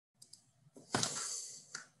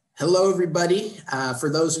Hello, everybody. For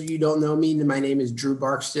those of you who don't know me, my name is Drew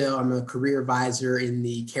Barksdale. I'm a career advisor in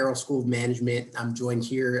the Carroll School of Management. I'm joined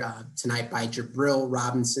here tonight by Jabril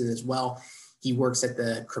Robinson as well. He works at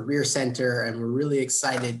the Career Center, and we're really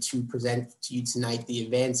excited to present to you tonight the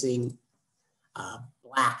Advancing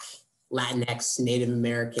Black, Latinx, Native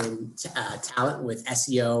American talent with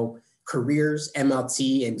SEO, careers,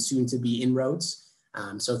 MLT, and soon to be INROADS.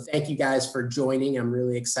 So thank you guys for joining. I'm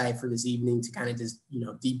really excited for this evening to kind of just,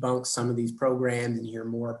 debunk some of these programs and hear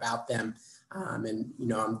more about them.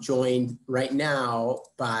 I'm joined right now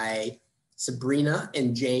by Sabrina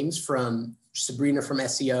from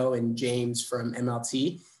SEO and James from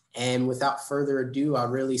MLT. And without further ado, I'll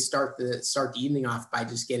really start the evening off by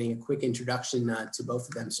just getting a quick introduction to both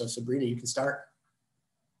of them. So Sabrina, you can start.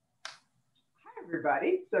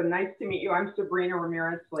 Everybody. So nice to meet you. I'm Sabrina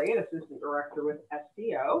Slade, Assistant Director with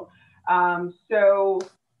SEO. So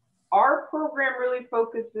our program really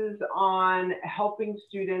focuses on helping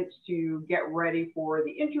students to get ready for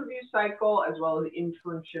the interview cycle as well as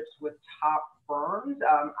internships with top firms.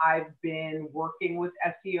 I've been working with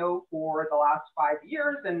SEO for the last 5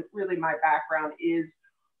 years, and really my background is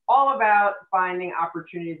all about finding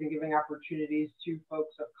opportunities and giving opportunities to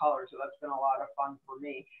folks of color. So that's been a lot of fun for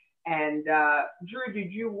me. And Drew,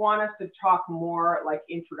 did you want us to talk more like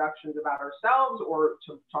introductions about ourselves or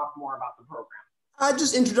to talk more about the program?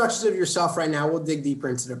 Just introductions of yourself right now. We'll dig deeper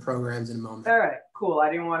into the programs in a moment. All right, cool.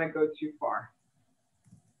 I didn't want to go too far.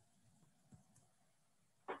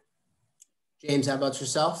 James, how about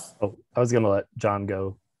yourself? Oh, I was going to let John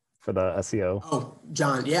go for the SEO. Oh,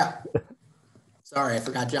 John, yeah. Sorry, I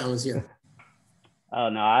forgot John was here. Oh,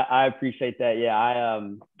 no, I appreciate that. Yeah,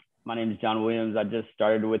 my name is John Williams. I just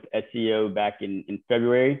started with SEO back in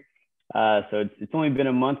February. So it's only been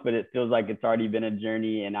a month, but it feels like it's already been a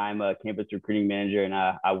journey. And I'm a campus recruiting manager, and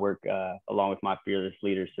I work along with my fearless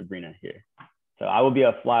leader, Sabrina, here. So I will be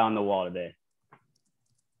a fly on the wall today.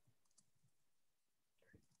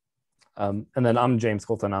 And then I'm James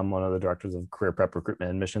Colten. I'm one of the directors of career prep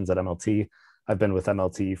recruitment and missions at MLT. I've been with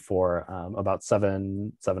MLT for about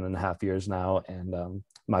seven and a half years now. And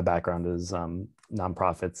my background is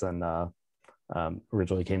nonprofits, and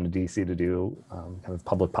originally came to DC to do kind of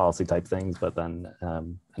public policy type things, but then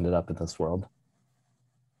ended up in this world.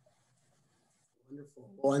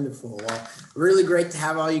 Wonderful. Well, really great to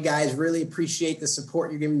have all you guys. Really appreciate the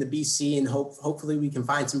support you're giving the BC, and hopefully we can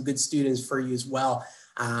find some good students for you as well.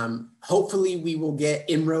 Hopefully we will get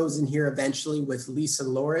INROADS in here eventually with Lesa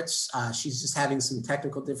Loritts. She's just having some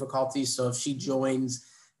technical difficulties, so if she joins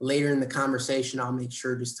later in the conversation, I'll make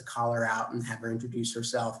sure just to call her out and have her introduce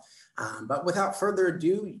herself. But without further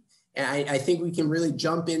ado, I think we can really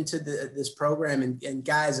jump into this program. And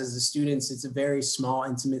guys, as the students, it's a very small,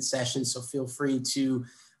 intimate session, so feel free to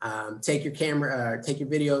take your camera, take your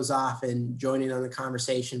videos off and join in on the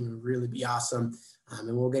conversation. It would really be awesome,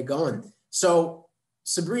 and we'll get going. So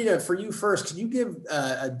Sabrina, for you first, could you give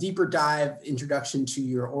a deeper dive introduction to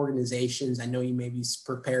your organizations? I know you maybe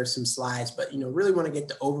prepare some slides, but really want to get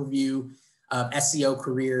the overview of SEO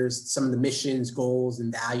careers, some of the missions, goals,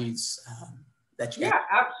 and values that you got. Yeah,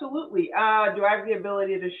 absolutely. Do I have the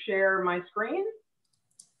ability to share my screen?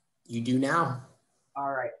 You do now.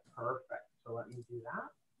 All right, perfect. So let me do that.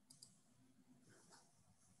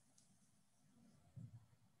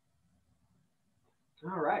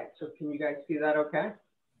 All right, so can you guys see that okay?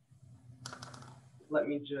 Let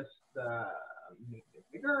me just make it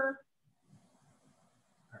bigger.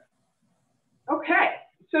 All right. Okay,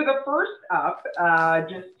 so the first up,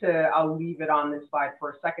 I'll leave it on this slide for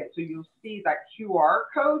a second. So you'll see that QR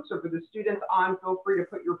code. So for the students on, feel free to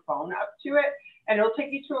put your phone up to it, and it'll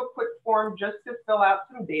take you to a quick form just to fill out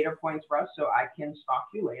some data points for us so I can stalk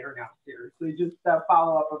you later. Now, seriously, just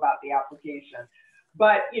follow up about the application.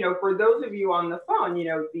 But, for those of you on the phone,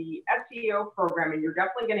 the SEO program, and you're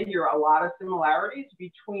definitely going to hear a lot of similarities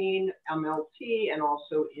between MLT and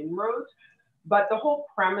also INROADS. But the whole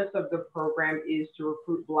premise of the program is to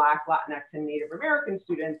recruit Black, Latinx, and Native American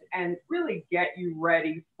students and really get you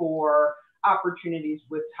ready for opportunities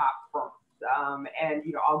with top firms. And,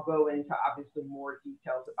 I'll go into obviously more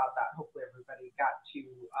details about that. Hopefully everybody got to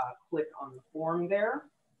click on the form there.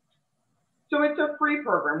 So it's a free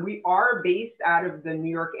program. We are based out of the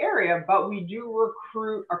New York area, but we do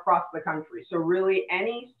recruit across the country. So really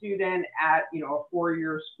any student at a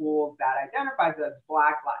four-year school that identifies as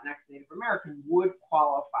Black, Latinx, Native American would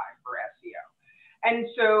qualify for SEO. And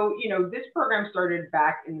so, this program started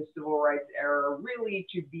back in the civil rights era, really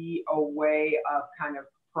to be a way of kind of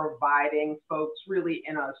providing folks really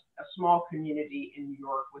in a small community in New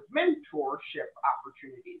York with mentorship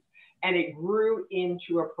opportunities. and it grew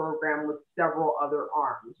into a program with several other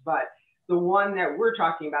arms. But the one that we're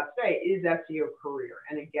talking about today is SEO Career.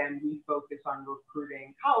 And again, we focus on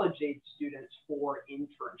recruiting college-age students for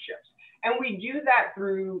internships. And we do that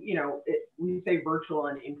through, we say virtual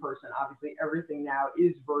and in-person. Obviously, everything now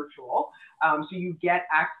is virtual. So you get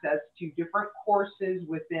access to different courses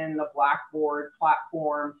within the Blackboard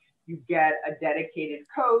platform. You get a dedicated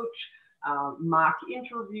coach, mock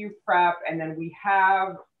interview prep, and then we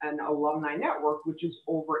have an alumni network, which is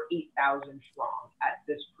over 8,000 strong at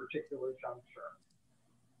this particular juncture.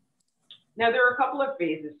 Now, there are a couple of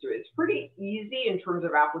phases to it. It's pretty easy in terms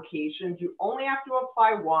of applications. You only have to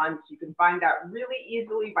apply once. You can find that really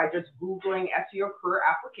easily by just Googling SEO career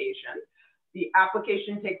application. The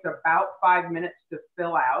application takes about 5 minutes to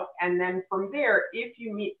fill out. And then from there, if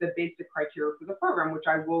you meet the basic criteria for the program, which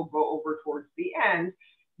I will go over towards the end,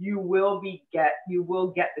 you will get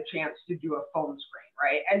the chance to do a phone screen,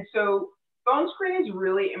 right? And so phone screen is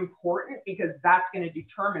really important because that's going to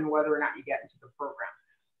determine whether or not you get into the program.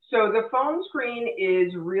 So the phone screen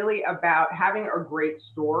is really about having a great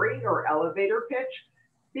story or elevator pitch,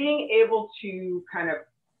 being able to kind of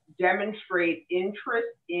demonstrate interest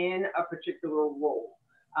in a particular role.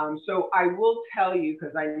 So I will tell you,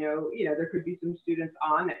 because I know, there could be some students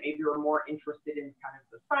on that maybe are more interested in kind of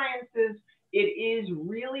the sciences. It is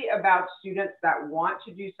really about students that want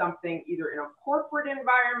to do something either in a corporate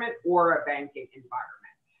environment or a banking environment.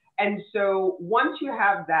 And so once you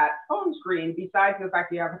have that phone screen, besides the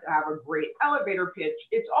fact that you have to have a great elevator pitch,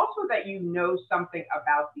 it's also that you know something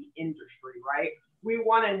about the industry, right? We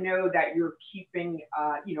want to know that you're keeping,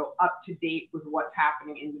 up to date with what's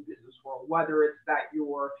happening in the business world, whether it's that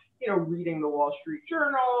you're, reading the Wall Street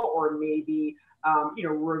Journal or maybe,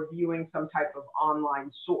 reviewing some type of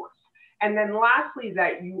online source. And then lastly,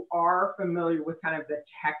 that you are familiar with kind of the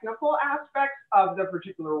technical aspects of the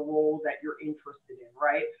particular role that you're interested in,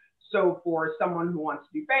 right? So for someone who wants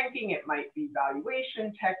to do banking, it might be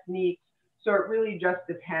valuation techniques. So it really just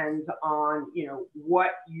depends on,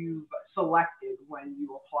 what you've selected when you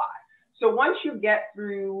apply. So once you get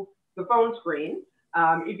through the phone screen,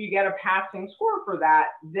 if you get a passing score for that,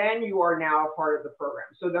 then you are now a part of the program.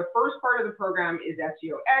 So the first part of the program is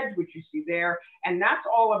SEO Edge, which you see there. And that's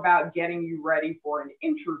all about getting you ready for an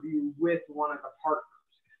interview with one of the partners.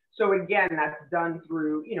 So again, that's done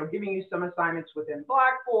through, giving you some assignments within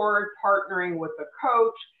Blackboard, partnering with a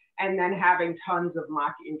coach, and then having tons of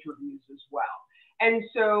mock interviews as well. And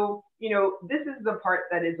so, this is the part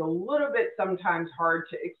that is a little bit sometimes hard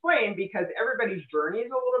to explain because everybody's journey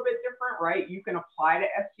is a little bit different, right? You can apply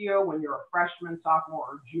to SEO when you're a freshman, sophomore,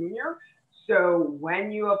 or junior. So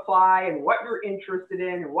when you apply and what you're interested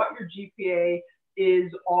in and what your GPA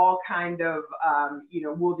is all kind of,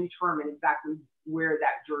 will determine exactly where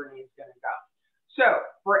that journey is going to go. So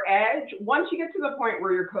for Edge, once you get to the point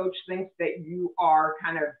where your coach thinks that you are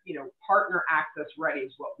kind of, partner access ready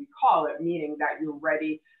is what we call it, meaning that you're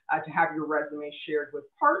ready to have your resume shared with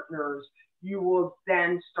partners, you will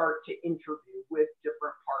then start to interview with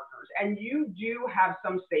different partners. And you do have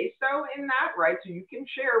some say-so in that, right? So you can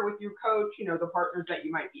share with your coach, the partners that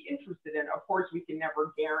you might be interested in. Of course, we can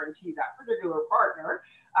never guarantee that particular partner,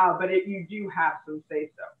 but you do have some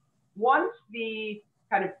say-so. Once the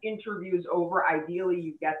kind of interview is over, ideally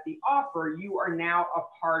you get the offer, you are now a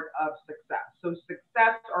part of success. So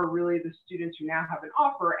success are really the students who now have an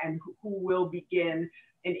offer and who will begin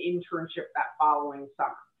an internship that following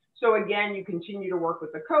summer. So again, you continue to work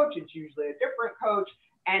with the coach, it's usually a different coach,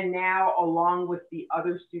 and now along with the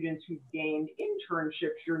other students who've gained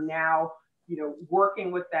internships, you're now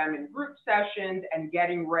working with them in group sessions and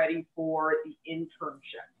getting ready for the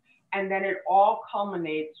internship. And then it all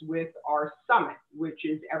culminates with our summit, which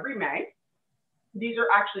is every May. These are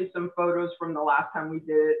actually some photos from the last time we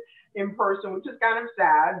did it in person, which is kind of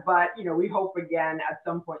sad, but we hope again at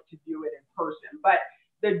some point to do it in person. But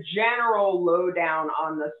the general lowdown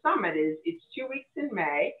on the summit is it's 2 weeks in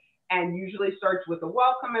May and usually starts with a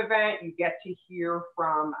welcome event. You get to hear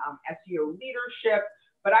from SEO leadership.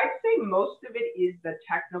 But I'd say most of it is the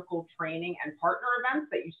technical training and partner events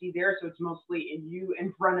that you see there. So it's mostly you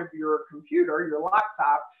in front of your computer, your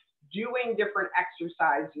laptop, doing different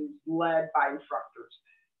exercises led by instructors.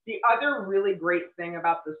 The other really great thing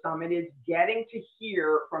about the summit is getting to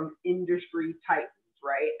hear from industry titans,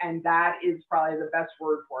 right? And that is probably the best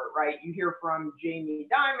word for it, right? You hear from Jamie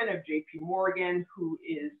Dimon of JP Morgan, who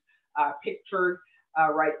is pictured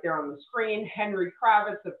right there on the screen, Henry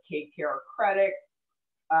Kravitz of KKR Credit,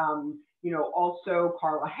 also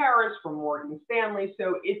Carla Harris from Morgan Stanley.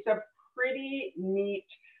 So it's a pretty neat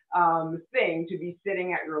thing to be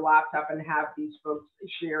sitting at your laptop and have these folks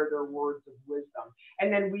share their words of wisdom.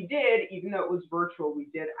 And then we did, even though it was virtual, we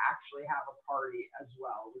did actually have a party as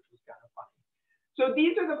well, which was kind of funny. So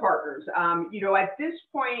these are the partners. At this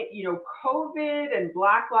point, COVID and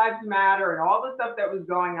Black Lives Matter and all the stuff that was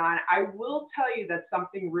going on, I will tell you that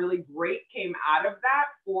something really great came out of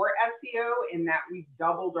that for SEO in that we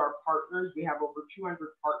doubled our partners. We have over 200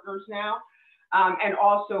 partners now. And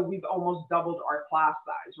also we've almost doubled our class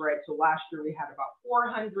size, right? So last year we had about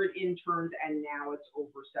 400 interns and now it's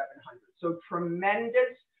over 700. So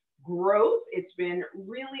tremendous growth. It's been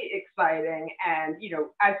really exciting. And,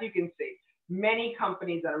 as you can see, many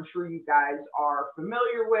companies that I'm sure you guys are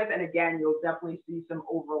familiar with. And again, you'll definitely see some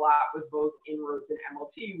overlap with both INROADS and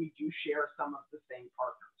MLT. We do share some of the same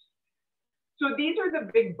partners. So these are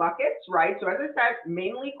the big buckets, right? So as I said,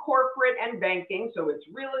 mainly corporate and banking. So it's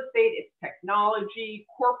real estate, it's technology,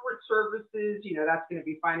 corporate services, that's going to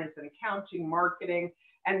be finance and accounting, marketing,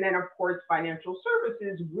 and then of course, financial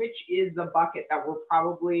services, which is the bucket that we're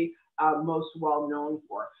probably most well known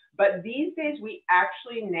for. But these days we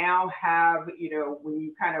actually now have, when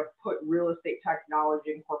you kind of put real estate,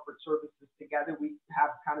 technology, and corporate services together, we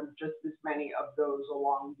have kind of just as many of those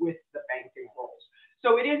along with the banking roles.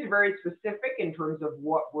 So it is very specific in terms of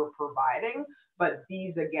what we're providing, but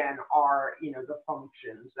these again are, the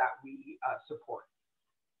functions that we support.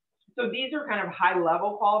 So these are kind of high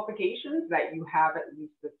level qualifications that you have at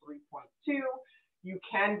least the 3.2. You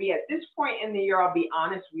can be at this point in the year, I'll be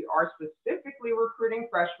honest, we are specifically recruiting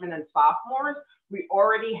freshmen and sophomores. We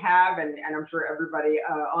already have, and I'm sure everybody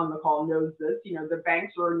on the call knows this, the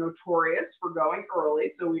banks are notorious for going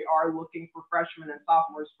early. So we are looking for freshmen and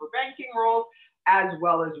sophomores for banking roles as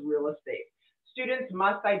well as real estate. Students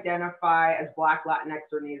must identify as Black, Latinx,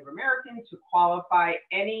 or Native American to qualify.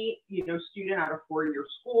 Any student out of four-year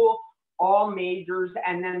school, all majors,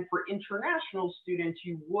 and then for international students,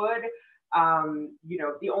 you would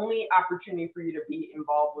the only opportunity for you to be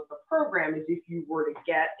involved with the program is if you were to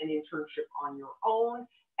get an internship on your own,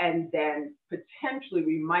 and then potentially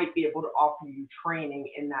we might be able to offer you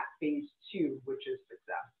training in that phase 2, which is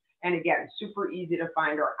success. And again, super easy to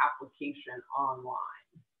find our application online.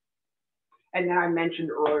 And then I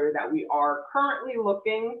mentioned earlier that we are currently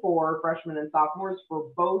looking for freshmen and sophomores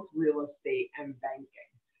for both real estate and banking.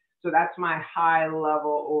 So that's my high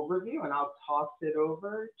level overview, and I'll toss it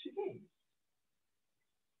over to James.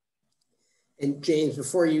 And James,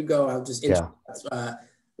 before you go, I'll just introduce,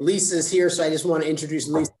 Lesa's here, so I just want to introduce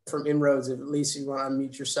Lesa from INROADS. If Lesa, you want to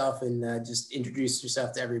unmute yourself and just introduce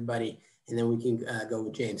yourself to everybody, and then we can go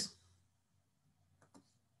with James.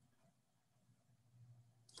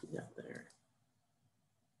 Yeah, there.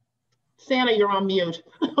 Santa, you're on mute.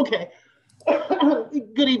 Okay.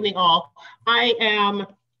 Good evening, all. I am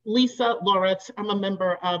Lesa Loritts. I'm a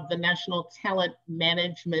member of the National Talent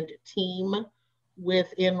Management Team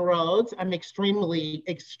with INROADS. I'm extremely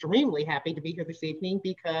happy to be here this evening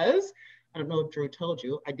because, I don't know if Drew told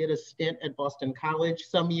you, I did a stint at Boston College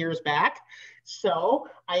some years back. So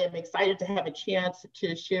I am excited to have a chance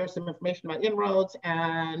to share some information about INROADS,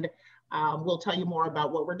 and we'll tell you more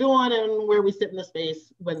about what we're doing and where we sit in the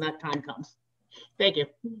space when that time comes. Thank you.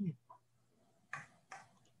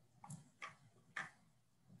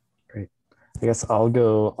 Great. I guess I'll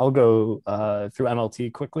go through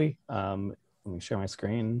MLT quickly. Let me share my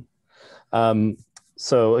screen.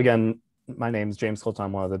 So again, my name is James Colten.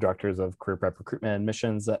 I'm one of the directors of Career Prep Recruitment and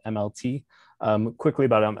Admissions at MLT. Quickly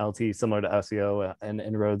about MLT, similar to SEO and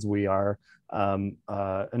INROADS, we are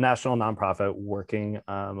a national nonprofit working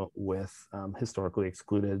with historically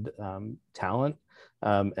excluded talent.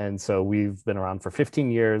 And so we've been around for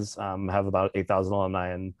 15 years, have about 8,000 alumni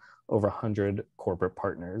and over 100 corporate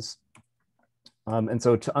partners. And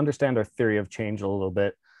so to understand our theory of change a little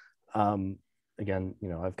bit, again,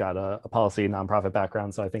 I've got a policy nonprofit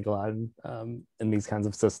background, so I think a lot in these kinds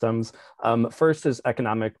of systems. First is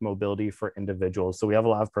economic mobility for individuals. So we have a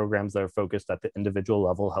lot of programs that are focused at the individual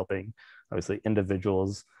level, helping obviously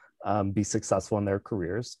individuals be successful in their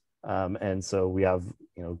careers. And so we have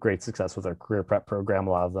great success with our career prep program.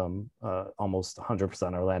 A lot of them, almost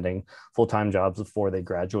 100% are landing full-time jobs before they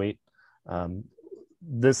graduate.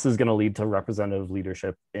 This is going to lead to representative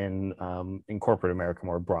leadership in corporate America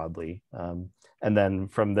more broadly. And then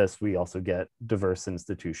from this, we also get diverse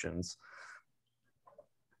institutions.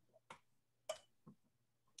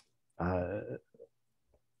 It's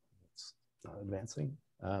not advancing.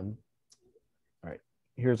 All right,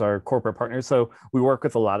 here's our corporate partners. So we work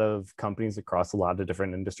with a lot of companies across a lot of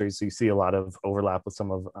different industries. So you see a lot of overlap with some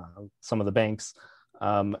of the banks.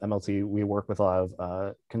 MLT, we work with a lot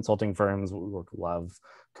of consulting firms. We work with a lot of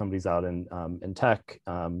companies out in tech,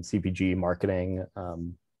 CPG, marketing,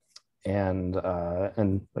 and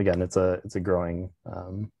again, it's a growing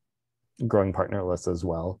partner list as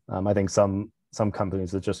well. I think some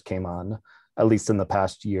companies that just came on, at least in the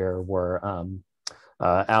past year, were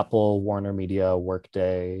Apple, Warner Media,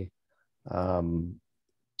 Workday. I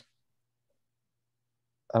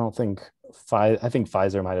think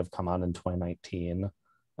Pfizer might have come on in 2019,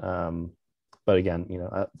 but again,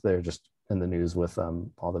 they're just in the news with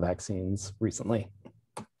all the vaccines recently.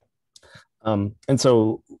 And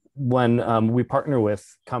so when we partner with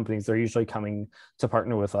companies, they're usually coming to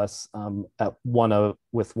partner with us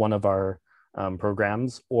with one of our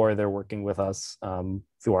programs, or they're working with us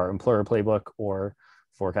through our employer playbook, or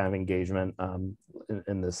for kind of engagement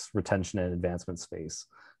in this retention and advancement space.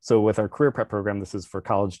 So with our career prep program, this is for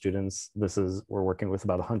college students. We're working with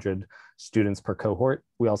about 100 students per cohort.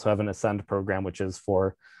 We also have an Ascend program, which is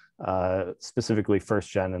for specifically first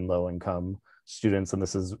gen and low income students, and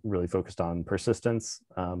this is really focused on persistence.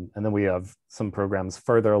 And then we have some programs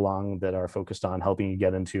further along that are focused on helping you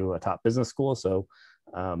get into a top business school. So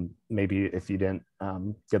maybe if you didn't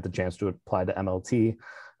get the chance to apply to MLT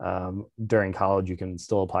during college, you can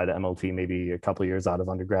still apply to MLT maybe a couple of years out of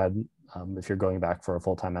undergrad if you're going back for a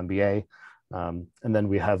full-time MBA. And then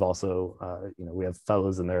we have also, we have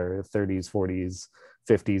fellows in their 30s, 40s,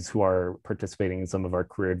 50s who are participating in some of our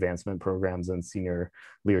career advancement programs and senior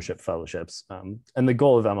leadership fellowships. And the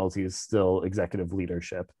goal of MLT is still executive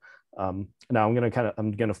leadership. Now I'm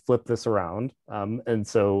gonna flip this around, and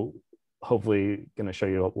so hopefully gonna show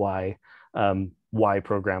you why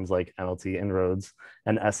programs like MLT, INROADS,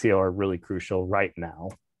 and SEO are really crucial right now.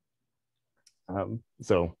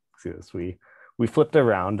 So see this, we flipped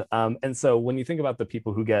around. And so when you think about the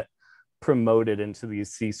people who get promoted into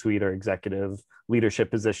these C-suite or executive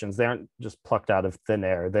leadership positions, they aren't just plucked out of thin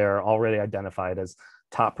air. They're already identified as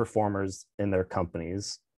top performers in their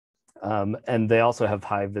companies. And they also have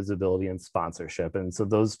high visibility and sponsorship. And so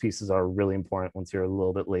those pieces are really important once you're a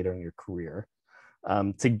little bit later in your career.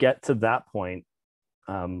 To get to that point,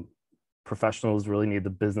 professionals really need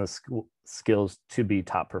the business skills to be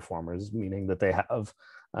top performers, meaning that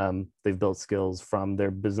they've built skills from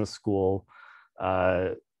their business school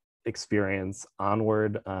experience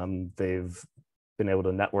onward. They've been able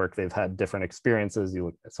to network. They've had different experiences. You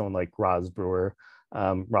look at someone like Rosalind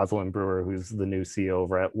Brewer, who's the new CEO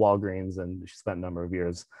over at Walgreens, and she spent a number of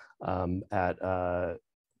years at I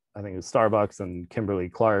think it was Starbucks, and Kimberly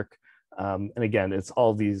Clark. And again, it's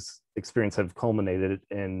all these experiences have culminated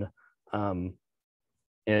in a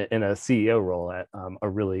CEO role at a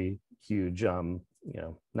really huge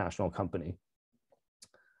national company.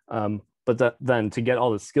 But then to get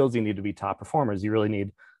all the skills you need to be top performers, you really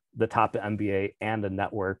need the top MBA and a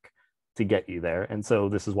network to get you there. And so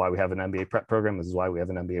this is why we have an MBA prep program. This is why we have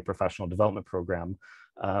an MBA professional development program,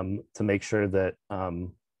 to make sure that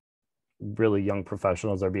really young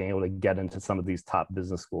professionals are being able to get into some of these top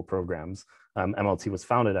business school programs. MLT was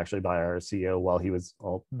founded actually by our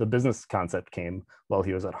CEO the business concept came while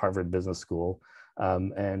he was at Harvard Business School.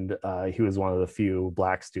 And he was one of the few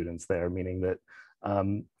Black students there, meaning that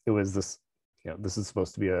it was this, this is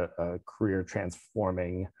supposed to be a career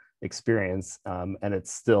transforming experience, and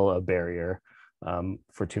it's still a barrier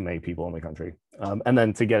for too many people in the country. And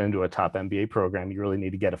then to get into a top MBA program, you really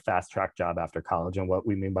need to get a fast track job after college. And what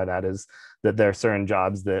we mean by that is that there are certain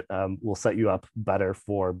jobs that will set you up better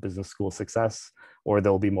for business school success, or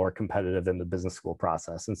they'll be more competitive in the business school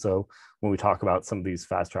process. And so when we talk about some of these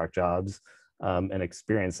fast track jobs and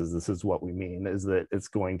experiences, this is what we mean, is that it's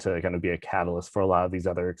going to kind of be a catalyst for a lot of these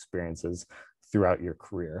other experiences throughout your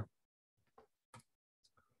career.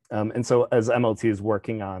 And so as MLT is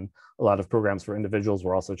working on a lot of programs for individuals,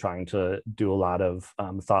 we're also trying to do a lot of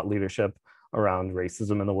thought leadership around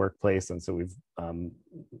racism in the workplace. And so we've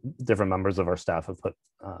different members of our staff have put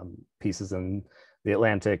pieces in the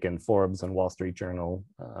Atlantic and Forbes and Wall Street Journal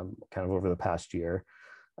kind of over the past year,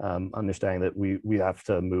 understanding that we have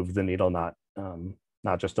to move the needle, not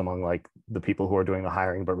just among like the people who are doing the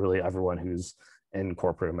hiring, but really everyone who's in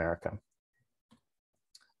corporate America.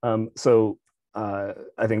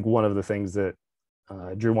 I think one of the things that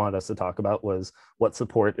Drew wanted us to talk about was what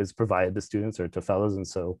support is provided to students or to fellows. And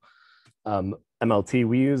so MLT,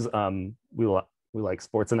 we like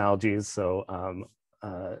sports analogies. So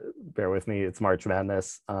bear with me, it's March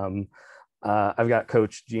Madness. I've got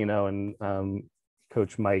Coach Gino and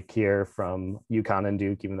Coach Mike here from UConn and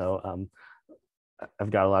Duke, even though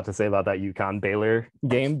I've got a lot to say about that UConn Baylor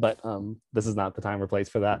game, but this is not the time or place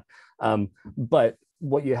for that. But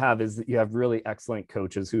what you have is that you have really excellent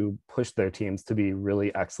coaches who push their teams to be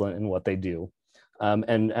really excellent in what they do.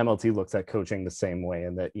 And MLT looks at coaching the same way,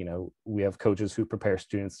 in that, you know, we have coaches who prepare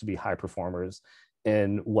students to be high performers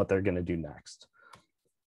in what they're going to do next.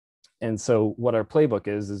 And so what our playbook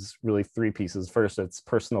is really three pieces. First, it's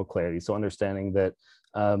personal clarity. So understanding that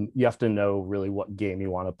you have to know really what game you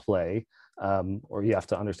want to play, or you have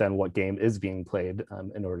to understand what game is being played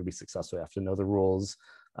in order to be successful. You have to know the rules.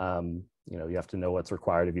 You know, you have to know what's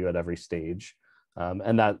required of you at every stage.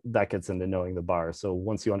 And that gets into knowing the bar. So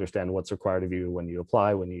once you understand what's required of you when you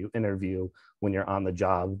apply, when you interview, when you're on the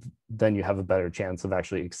job, then you have a better chance of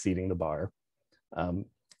actually exceeding the bar.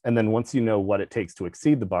 And then once you know what it takes to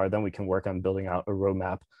exceed the bar, then we can work on building out a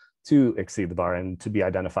roadmap to exceed the bar and to be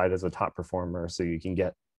identified as a top performer, so you can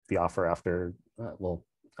get the offer after,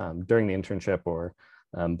 during the internship or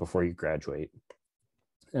before you graduate.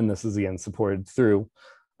 And this is again supported through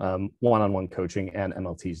one-on-one coaching and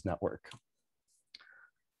MLT's network.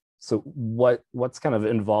 So what's kind of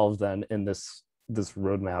involved then in this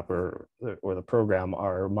roadmap or the program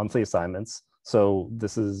are monthly assignments. So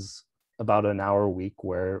this is about an hour a week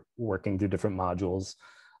where we're working through different modules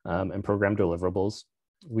and program deliverables.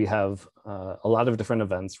 We have a lot of different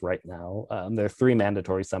events right now. There are 3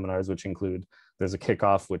 mandatory seminars, which include, there's a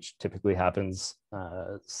kickoff, which typically happens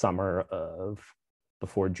summer of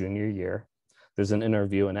before junior year. There's an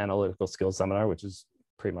interview and analytical skills seminar, which is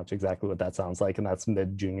pretty much exactly what that sounds like, and that's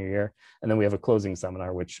mid junior year. And then we have a closing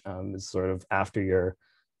seminar, which is sort of after your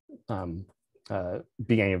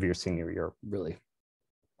beginning of your senior year, really.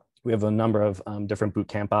 We have a number of different boot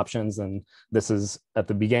camp options, and this is at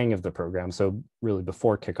the beginning of the program, so really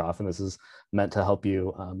before kickoff, and this is meant to help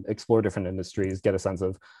you explore different industries, get a sense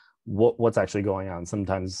of what's actually going on.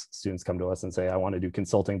 Sometimes students come to us and say, I want to do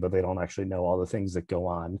consulting, but they don't actually know all the things that go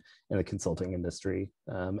on in the consulting industry.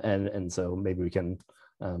 And so maybe we can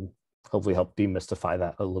hopefully help demystify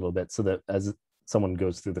that a little bit, so that as someone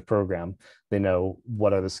goes through the program, they know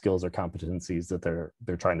what are the skills or competencies that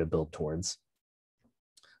they're trying to build towards.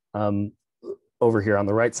 Over here on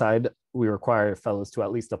the right side, we require fellows to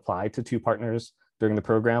at least apply to 2 partners during the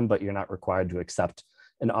program, but you're not required to accept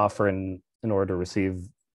an offer in order to receive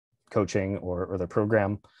coaching or the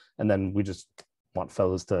program. And then we just want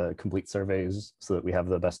fellows to complete surveys so that we have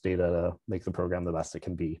the best data to make the program the best it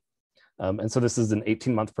can be. And so this is an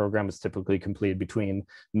 18-month program. It's typically completed between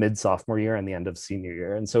mid-sophomore year and the end of senior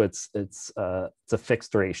year. And so it's a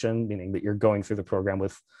fixed duration, meaning that you're going through the program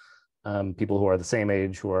with people who are the same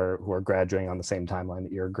age, who are graduating on the same timeline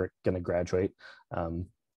that you're going to graduate. I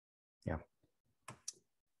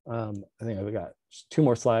think I've got just 2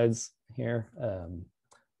 more slides here.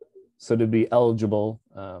 So to be eligible,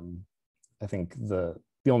 I think the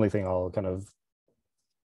only thing I'll kind of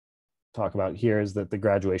talk about here is that the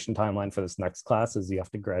graduation timeline for this next class is you have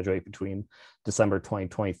to graduate between December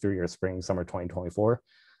 2023 or summer 2024.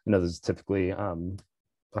 I know this is typically a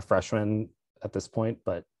freshman at this point,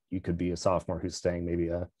 but you could be a sophomore who's staying maybe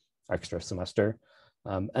an extra semester.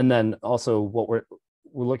 And then also what we're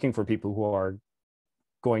looking for people who are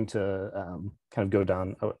going to kind of go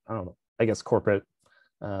down, I don't know, I guess corporate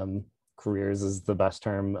careers is the best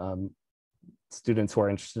term. Students who are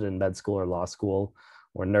interested in med school or law school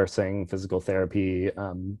or nursing, physical therapy,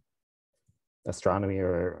 astronomy,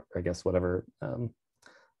 or I guess whatever,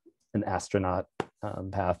 an astronaut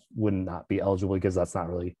path would not be eligible because that's not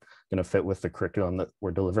really going to fit with the curriculum that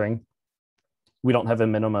we're delivering. We don't have a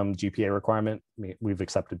minimum GPA requirement. We've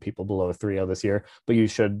accepted people below a 3.0 this year, but you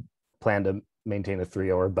should plan to maintain a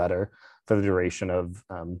 3.0 or better for the duration of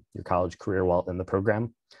your college career while in the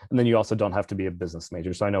program. And then you also don't have to be a business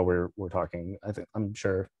major. So I know we're talking, I'm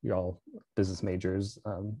sure you're all business majors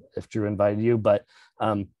if Drew invited you, but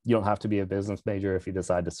you don't have to be a business major if you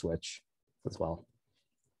decide to switch as well.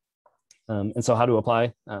 And so how to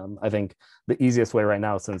apply? I think the easiest way right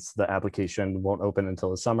now, since the application won't open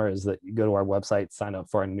until the summer, is that you go to our website, sign up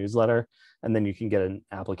for our newsletter, and then you can get an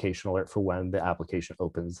application alert for when the application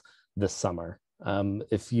opens this summer.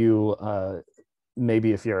 If you,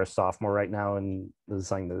 maybe if you're a sophomore right now and this is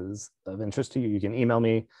something that is of interest to you, you can email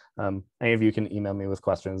me. Any of you can email me with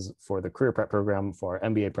questions for the career prep program, for our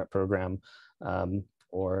MBA prep program,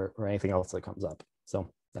 or anything else that comes up. So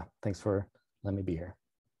yeah, thanks for letting me be here.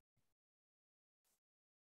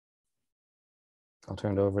 I'll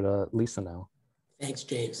turn it over to Lesa now. Thanks,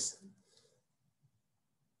 James.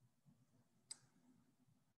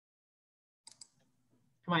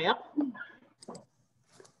 Am I up?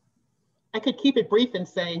 I could keep it brief and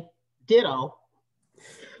say ditto.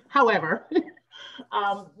 However,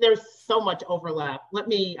 there's so much overlap. Let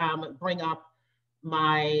me bring up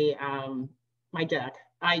my, my deck.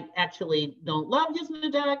 I actually don't love using the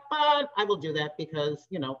deck, but I will do that because,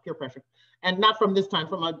 you know, peer pressure. And not from this time,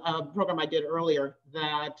 from a program I did earlier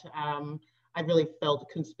that I really felt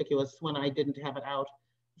conspicuous when I didn't have it out.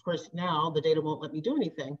 Of course, now the data won't let me do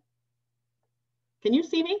anything. Can you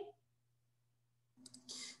see me?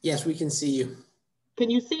 Yes, we can see you. Can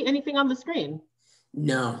you see anything on the screen?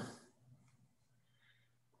 No.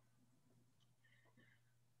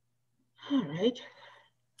 All right.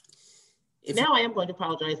 Now I am going to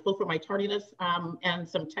apologize both for my tardiness and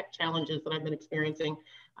some tech challenges that I've been experiencing.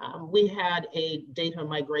 We had a data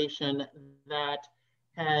migration that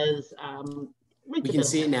has we can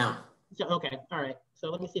see it now. So, okay, all right. So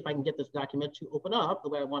let me see if I can get this document to open up the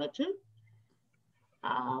way I want it to.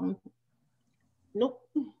 Nope.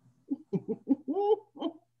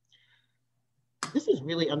 This is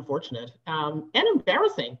really unfortunate and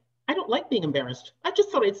embarrassing. I don't like being embarrassed. I just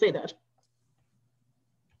thought I'd say that.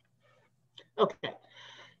 Okay,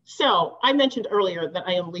 so I mentioned earlier that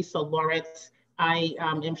I am Lesa Loritts. I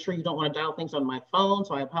am sure you don't want to dial things on my phone,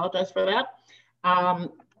 so I apologize for that.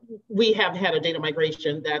 We have had a data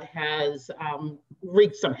migration that has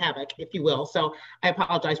wreaked some havoc, if you will. So I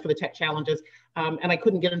apologize for the tech challenges. And I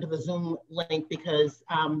couldn't get into the Zoom link because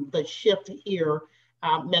the shift here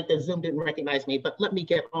meant that Zoom didn't recognize me. But let me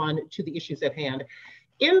get on to the issues at hand.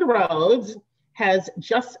 INROADS has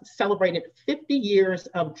just celebrated 50 years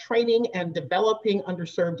of training and developing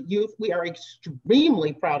underserved youth. We are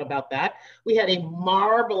extremely proud about that. We had a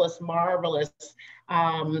marvelous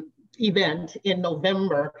event in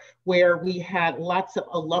November where we had lots of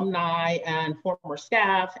alumni and former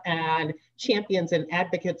staff and champions and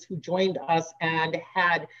advocates who joined us and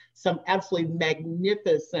had some absolutely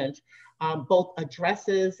magnificent both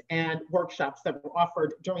addresses and workshops that were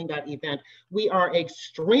offered during that event. We are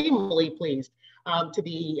extremely pleased to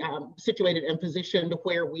be situated and positioned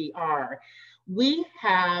where we are. We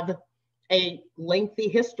have a lengthy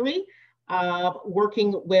history of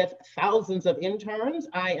working with thousands of interns.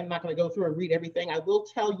 I am not going to go through and read everything. I will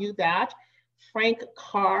tell you that Frank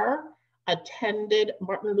Carr attended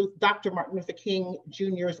Dr. Martin Luther King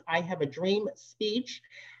Jr.'s I Have a Dream speech,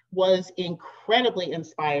 was incredibly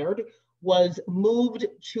inspired, was moved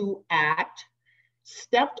to act,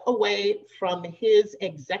 stepped away from his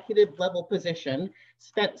executive level position,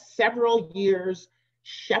 spent several years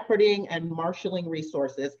shepherding and marshaling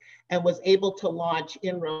resources, and was able to launch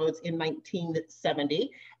INROADS in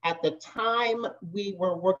 1970. At the time, we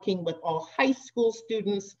were working with all high school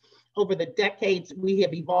students. Over the decades, we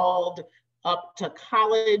have evolved up to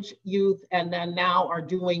college youth, and then now are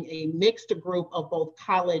doing a mixed group of both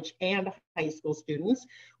college and high school students.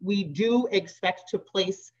 We do expect to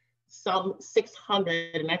place some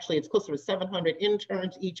 600, and actually it's closer to 700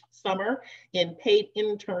 interns each summer in paid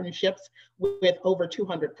internships with over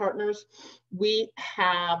 200 partners. We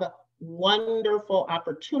have wonderful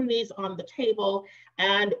opportunities on the table,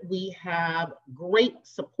 and we have great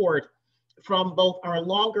support from both our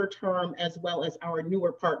longer term as well as our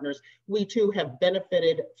newer partners. We too have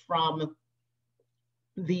benefited from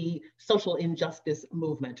the social injustice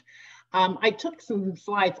movement. I took some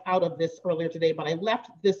slides out of this earlier today, but I left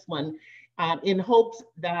this one in hopes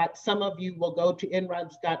that some of you will go to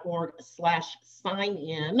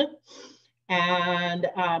inroads.org/sign-in and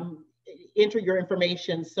enter your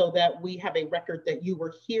information so that we have a record that you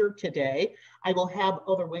were here today. I will have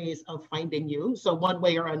other ways of finding you. So one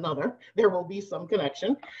way or another, there will be some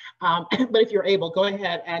connection. But if you're able, go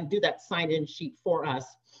ahead and do that sign-in sheet for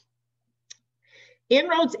us.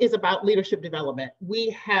 INROADS is about leadership development.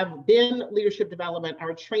 We have been leadership development.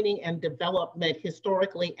 Our training and development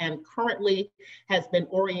historically and currently has been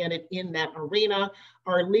oriented in that arena.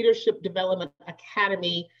 Our Leadership Development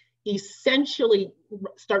Academy essentially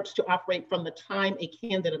starts to operate from the time a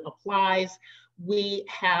candidate applies. We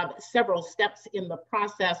have several steps in the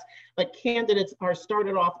process, but candidates are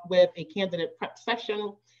started off with a candidate prep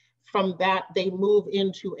session. From that, they move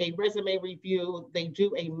into a resume review. They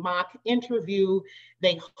do a mock interview.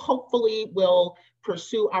 They hopefully will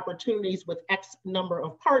pursue opportunities with X number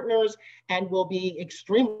of partners and will be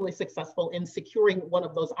extremely successful in securing one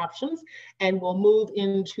of those options, and will move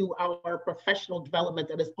into our professional development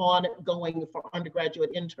that is ongoing for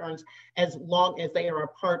undergraduate interns as long as they are a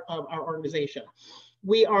part of our organization.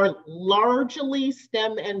 We are largely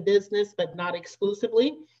STEM and business, but not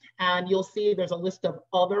exclusively. And you'll see there's a list of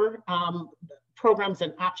other programs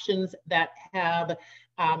and options that have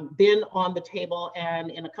been on the table,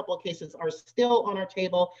 and in a couple of cases are still on our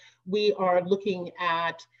table. We are looking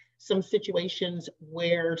at some situations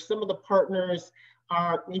where some of the partners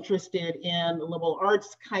are interested in liberal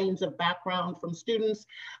arts kinds of background from students,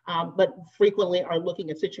 but frequently are looking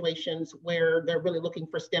at situations where they're really looking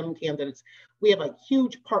for STEM candidates. We have a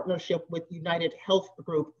huge partnership with United Health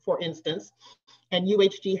Group, for instance, and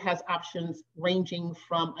UHG has options ranging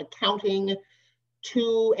from accounting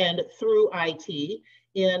to and through IT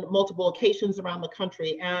in multiple locations around the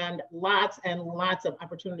country, and lots of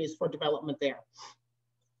opportunities for development there.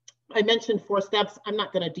 I mentioned 4 steps. I'm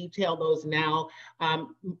not going to detail those now,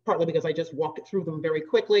 partly because I just walked through them very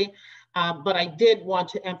quickly. But I did want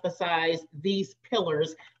to emphasize these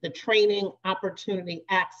pillars: the training, opportunity,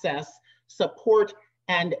 access, support,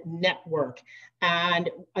 and network. And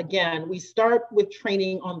again, we start with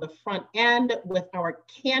training on the front end with our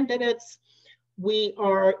candidates. We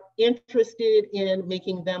are interested in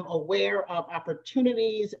making them aware of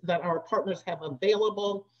opportunities that our partners have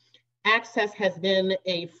available. Access has been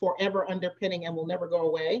a forever underpinning and will never go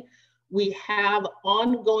away. We have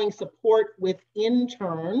ongoing support with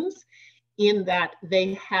interns in that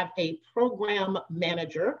they have a program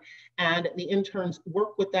manager, and the interns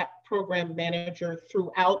work with that program manager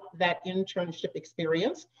throughout that internship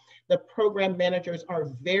experience. The program managers are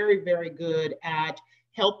very, very good at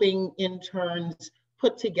helping interns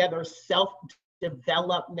put together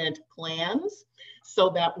self-development plans so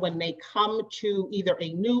that when they come to either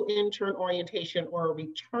a new intern orientation or a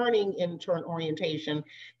returning intern orientation,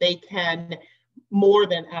 they can more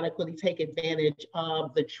than adequately take advantage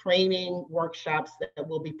of the training workshops that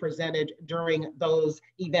will be presented during those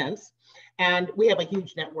events. And we have a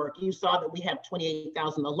huge network. You saw that we have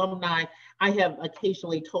 28,000 alumni. I have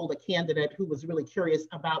occasionally told a candidate who was really curious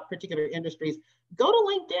about particular industries, go to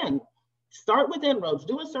LinkedIn. Start with INROADS,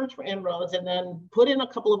 do a search for INROADS, and then put in a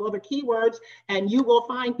couple of other keywords, and you will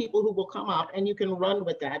find people who will come up, and you can run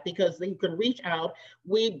with that because you can reach out.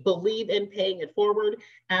 We believe in paying it forward,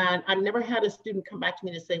 and I've never had a student come back to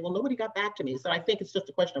me to say, well, nobody got back to me. So I think it's just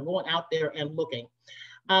a question of going out there and looking.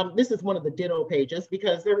 This is one of the ditto pages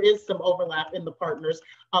because there is some overlap in the partners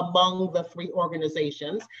among the 3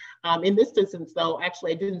 organizations. In this instance, though,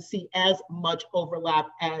 actually, I didn't see as much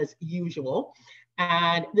overlap as usual.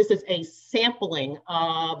 And this is a sampling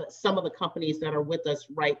of some of the companies that are with us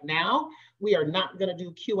right now. We are not going to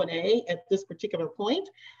do Q&A at this particular point.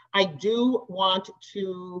 I do want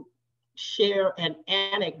to share an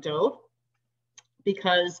anecdote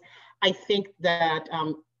because I think that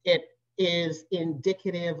it is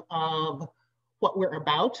indicative of what we're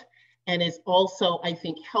about, and is also, I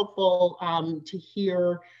think, helpful to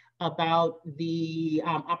hear about the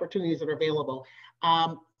opportunities that are available.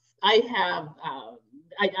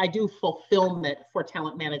 I do fulfillment for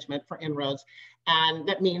talent management for INROADS. And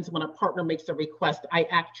that means when a partner makes a request, I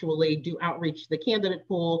actually do outreach to the candidate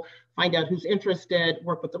pool, find out who's interested,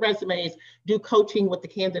 work with the resumes, do coaching with the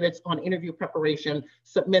candidates on interview preparation,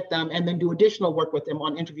 submit them, and then do additional work with them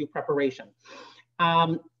on interview preparation.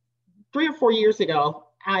 3 or 4 years ago,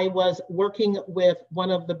 I was working with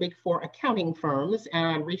one of the big 4 accounting firms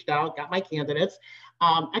and reached out, got my candidates.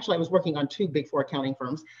 Actually, I was working on 2 big 4 accounting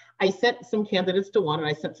firms. I sent some candidates to one and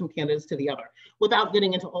I sent some candidates to the other. Without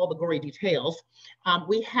getting into all the gory details,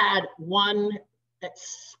 we had one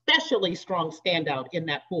especially strong standout in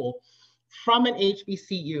that pool from an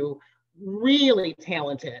HBCU, really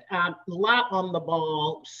talented, a lot on the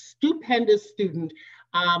ball, stupendous student,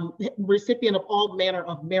 recipient of all manner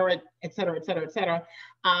of merit, et cetera, et cetera, et cetera.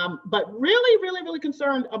 But really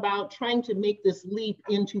concerned about trying to make this leap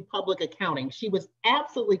into public accounting. She was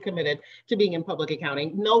absolutely committed to being in public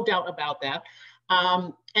accounting, no doubt about that.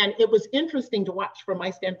 And it was interesting to watch from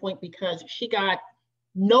my standpoint because she got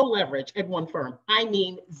no leverage at one firm. I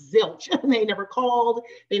mean, zilch. They never called,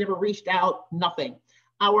 they never reached out, nothing.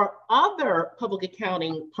 Our other public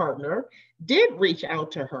accounting partner did reach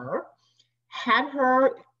out to her, had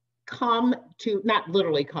her come to, not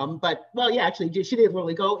literally come, but well, yeah, actually, she did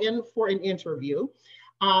literally go in for an interview.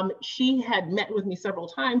 She had met with me several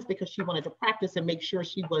times because she wanted to practice and make sure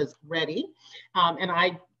she was ready. And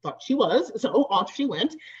I thought she was, so off she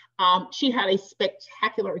went. She had a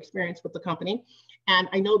spectacular experience with the company. And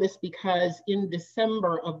I know this because in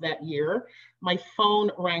December of that year, my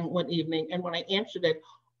phone rang one evening, and when I answered it,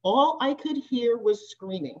 all I could hear was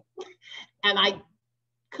screaming. And I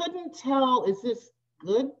couldn't tell, is this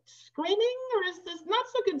good screaming or is this not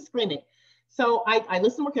so good screaming? So I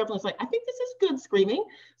listened more carefully. I was like, I think this is good screaming.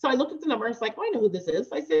 So I looked at the number. It's like, oh, I know who this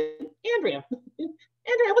is. I said, Andrea,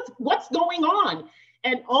 what's going on?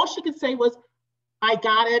 And all she could say was, I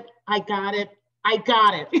got it,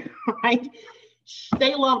 right?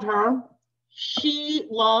 They loved her. She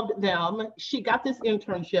loved them. She got this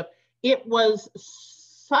internship. It was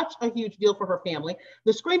such a huge deal for her family.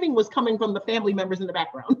 The screaming was coming from the family members in the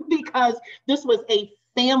background because this was a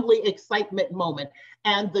family excitement moment.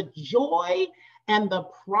 And the joy and the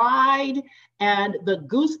pride and the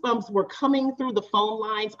goosebumps were coming through the phone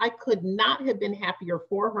lines. I could not have been happier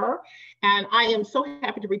for her. And I am so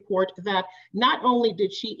happy to report that not only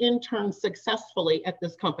did she intern successfully at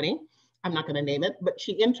this company, I'm not going to name it, but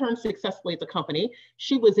she interned successfully at the company.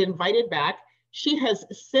 She was invited back. She has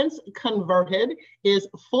since converted, is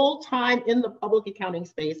full-time in the public accounting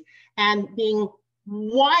space and being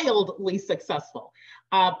wildly successful.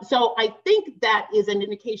 So I think that is an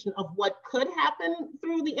indication of what could happen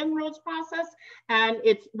through the INROADS process. And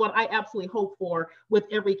it's what I absolutely hope for with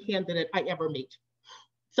every candidate I ever meet.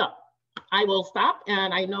 So I will stop.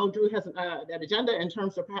 And I know Drew has an agenda in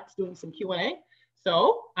terms of perhaps doing some Q&A.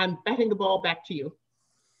 So I'm batting the ball back to you.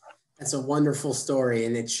 That's a wonderful story,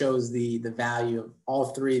 and it shows the value of all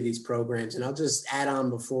three of these programs. And I'll just add on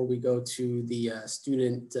before we go to the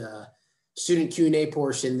student Q&A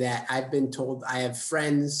portion that I've been told I have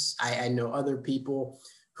friends, I know other people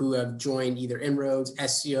who have joined either INROADS,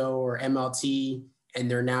 SEO, or MLT, and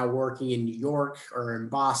they're now working in New York or in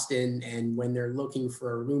Boston. And when they're looking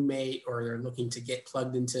for a roommate or they're looking to get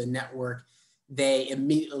plugged into a network, they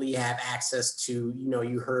immediately have access to,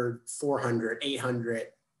 you heard 400, 800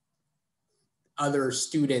 other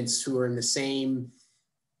students who are in the same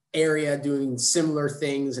area doing similar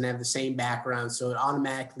things and have the same background. So it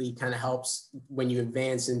automatically kind of helps when you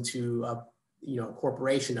advance into a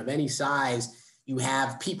corporation of any size. You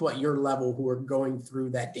have people at your level who are going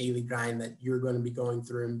through that daily grind that you're going to be going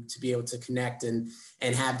through, and to be able to connect and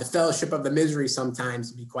have the fellowship of the misery sometimes,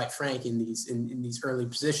 to be quite frank, in these early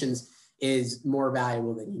positions is more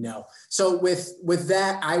valuable than you know. So with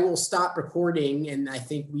that, I will stop recording, and I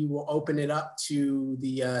think we will open it up to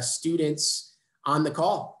the students on the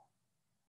call.